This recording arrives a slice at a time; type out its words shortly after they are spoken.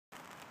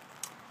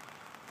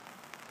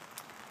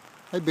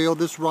Hey Bill,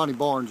 this is Ronnie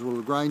Barnes with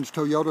Lagrange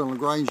Toyota in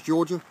Lagrange,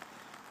 Georgia.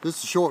 This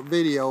is a short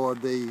video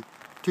of the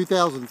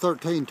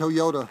 2013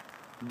 Toyota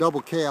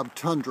DblCab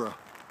Tundra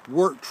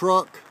work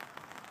truck.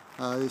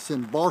 It's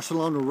in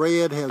Barcelona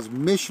red, has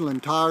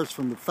Michelin tires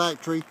from the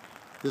factory.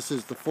 This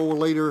is the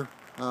 4-liter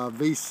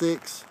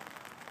V6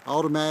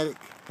 automatic,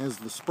 has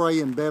the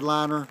spray and bed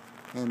liner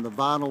and the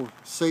vinyl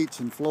seats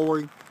and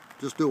flooring.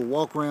 Just do a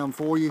walk around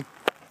for you.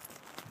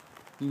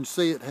 You can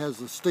see it has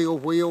the steel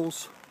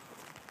wheels.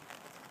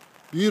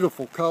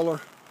 Beautiful color.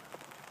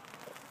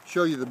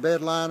 Show you the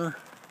bed liner.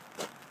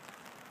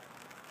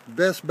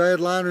 Best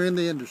bed liner in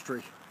the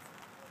industry.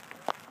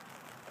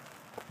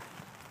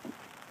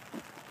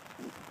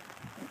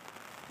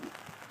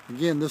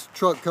 Again, this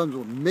truck comes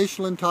with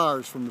Michelin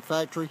tires from the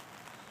factory.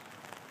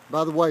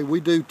 By the way, we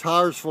do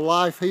tires for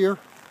life here.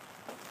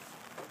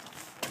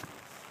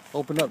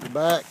 Open up the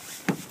back.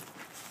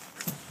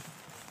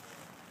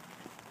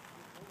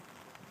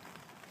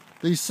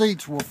 These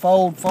seats will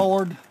fold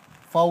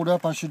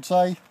up I should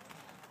say.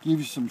 Give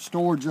you some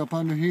storage up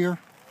under here.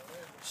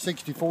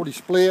 60-40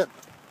 split.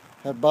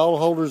 Have bottle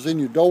holders in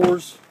your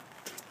doors.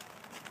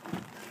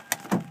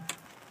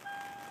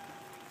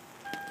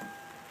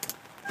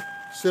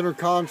 Center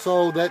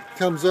console, that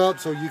comes up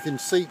so you can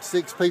seat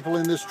 6 people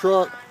in this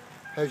truck.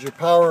 Has your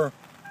power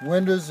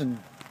windows and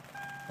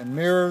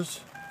mirrors,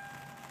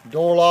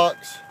 door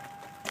locks.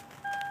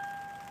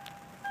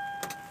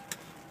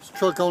 This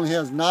truck only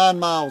has 9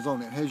 miles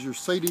on it. Has your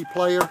CD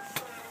player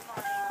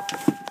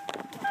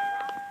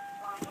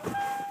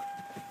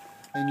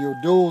and your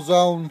dual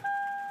zone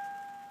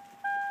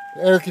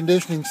air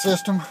conditioning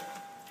system.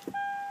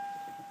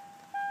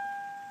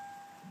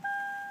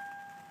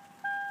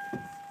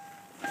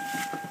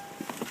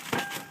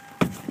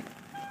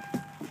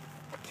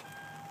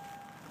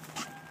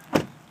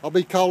 I'll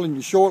be calling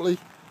you shortly,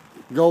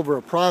 go over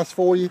a price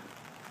for you.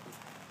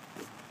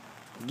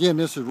 Again,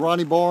 this is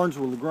Ronnie Barnes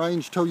with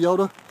Lagrange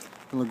Toyota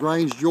in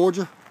Lagrange,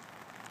 Georgia.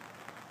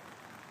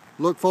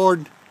 Look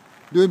forward to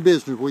doing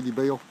business with you,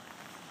 Bill.